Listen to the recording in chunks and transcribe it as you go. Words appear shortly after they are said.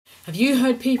Have you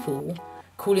heard people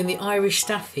calling the Irish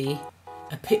Staffy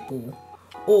a pit bull,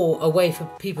 or a way for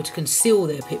people to conceal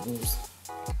their pit bulls?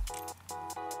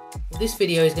 Well, this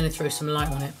video is going to throw some light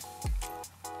on it.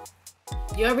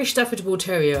 The Irish Staffordshire Bull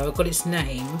Terrier got its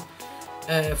name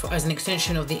as an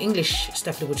extension of the English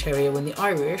Staffordshire Bull Terrier when the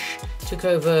Irish took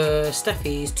over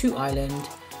Staffies to Ireland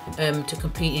to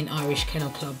compete in Irish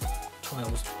Kennel Club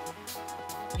trials.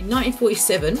 In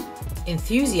 1947,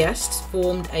 enthusiasts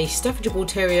formed a Staffordshire Bull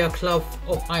Terrier Club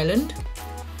of Ireland,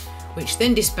 which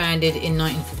then disbanded in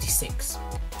 1956.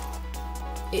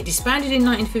 It disbanded in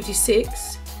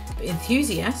 1956, but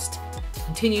enthusiasts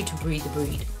continued to breed the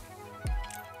breed.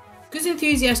 Because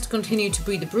enthusiasts continued to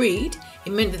breed the breed,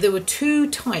 it meant that there were two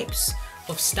types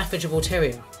of Staffordshire Bull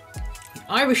Terrier: the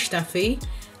Irish Staffy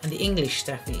and the English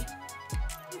Staffy.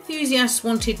 Enthusiasts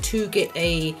wanted to get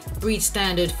a breed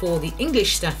standard for the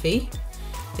English Staffy.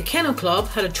 The Kennel Club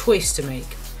had a choice to make.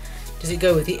 Does it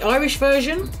go with the Irish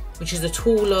version, which is the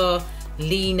taller,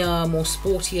 leaner, more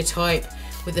sportier type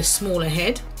with a smaller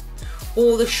head,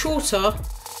 or the shorter,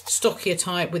 stockier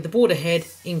type with the broader head,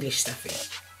 English Staffy?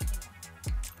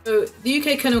 So the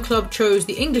UK Kennel Club chose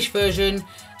the English version,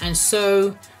 and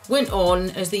so went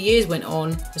on, as the years went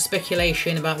on, the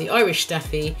speculation about the Irish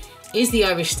Staffy. Is the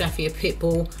Irish Staffy a pit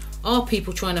bull? Are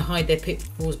people trying to hide their pit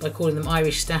bulls by calling them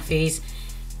Irish Staffies?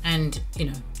 And, you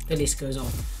know, the list goes on.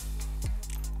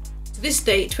 To this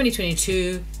date,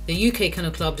 2022, the UK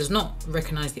Kennel Club does not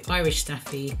recognise the Irish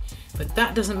Staffy, but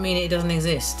that doesn't mean it doesn't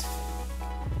exist.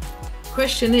 The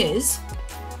question is,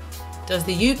 does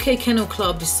the UK Kennel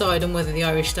Club decide on whether the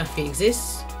Irish Staffy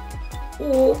exists?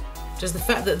 Or does the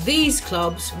fact that these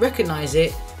clubs recognise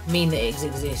it mean that it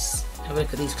exists? Have a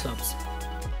look at these clubs.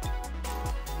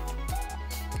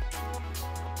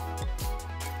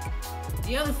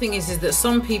 The other thing is that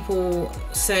some people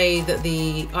say that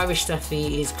the Irish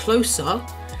Staffy is closer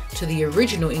to the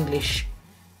original English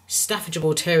Staffordshire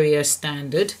Bull Terrier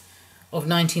standard of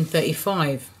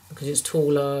 1935 because it's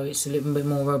taller, it's a little bit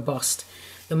more robust.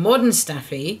 The modern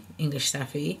Staffy, English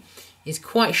Staffy, is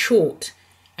quite short,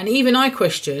 and even I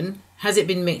question, has it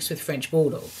been mixed with French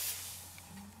Bulldog?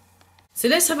 So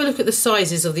let's have a look at the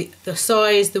sizes of the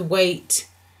size, the weight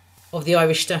of the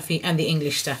Irish Staffy and the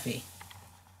English Staffy.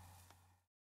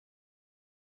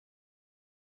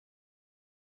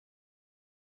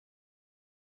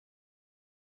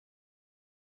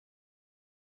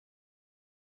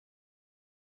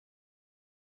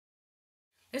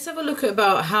 Let's have a look at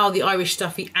about how the Irish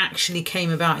Staffy actually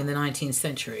came about in the 19th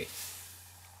century.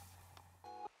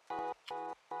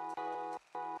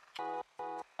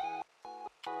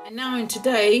 And now in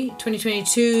today,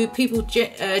 2022, people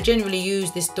generally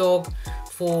use this dog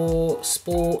for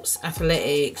sports,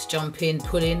 athletics, jumping,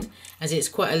 pulling, as it's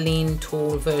quite a lean,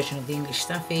 tall version of the English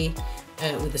Staffy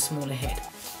with a smaller head.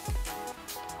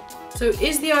 So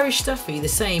is the Irish Staffy the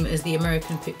same as the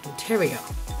American Pitbull Terrier?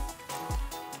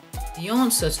 The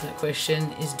answer to that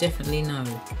question is definitely no.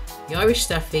 The Irish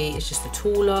Staffy is just a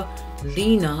taller,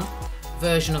 leaner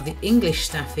version of the English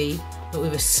Staffy, but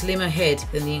with a slimmer head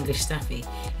than the English Staffy.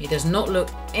 It does not look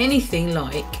anything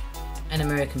like an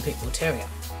American Pitbull Terrier.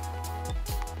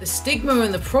 The stigma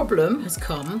and the problem has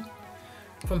come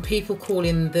from people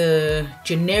calling the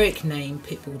generic name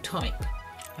Pitbull type.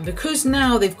 And because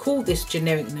now they've called this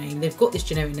generic name, they've got this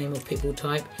generic name of Pitbull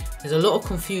type, there's a lot of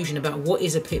confusion about what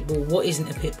is a pit bull, what isn't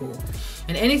a pit bull.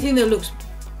 And anything that looks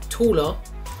taller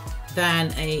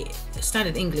than a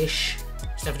standard English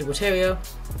Staffordshire Bull Terrier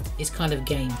is kind of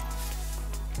game.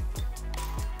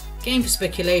 Game for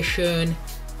speculation,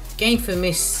 game for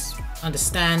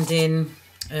misunderstanding,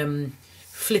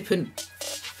 flippant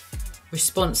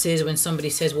responses when somebody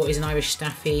says what is an Irish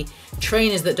Staffy.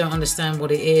 Trainers that don't understand what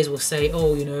it is will say,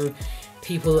 oh, you know,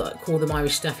 people that call them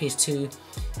Irish Staffies to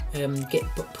get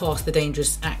past the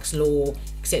dangerous acts law,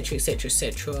 etc, etc,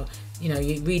 etc. You know,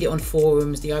 you read it on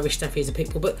forums, the Irish Staffy is a pit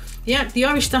bull, but the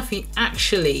Irish Staffy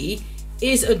actually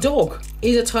is a dog,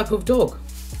 is a type of dog.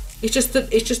 It's just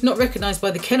that it's just not recognised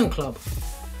by the Kennel Club.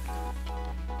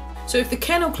 So if the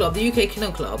Kennel Club, the UK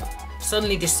Kennel Club,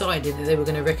 suddenly decided that they were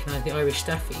going to recognise the Irish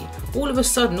Staffy, all of a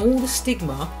sudden all the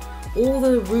stigma, all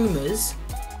the rumours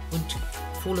would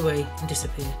fall away and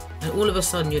disappear, and all of a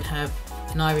sudden you'd have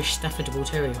an Irish Staffordshire Bull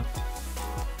Terrier.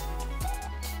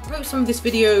 I hope some of this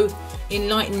video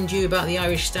enlightened you about the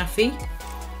Irish Staffy.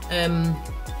 Yeah,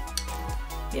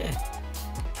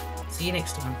 see you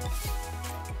next time.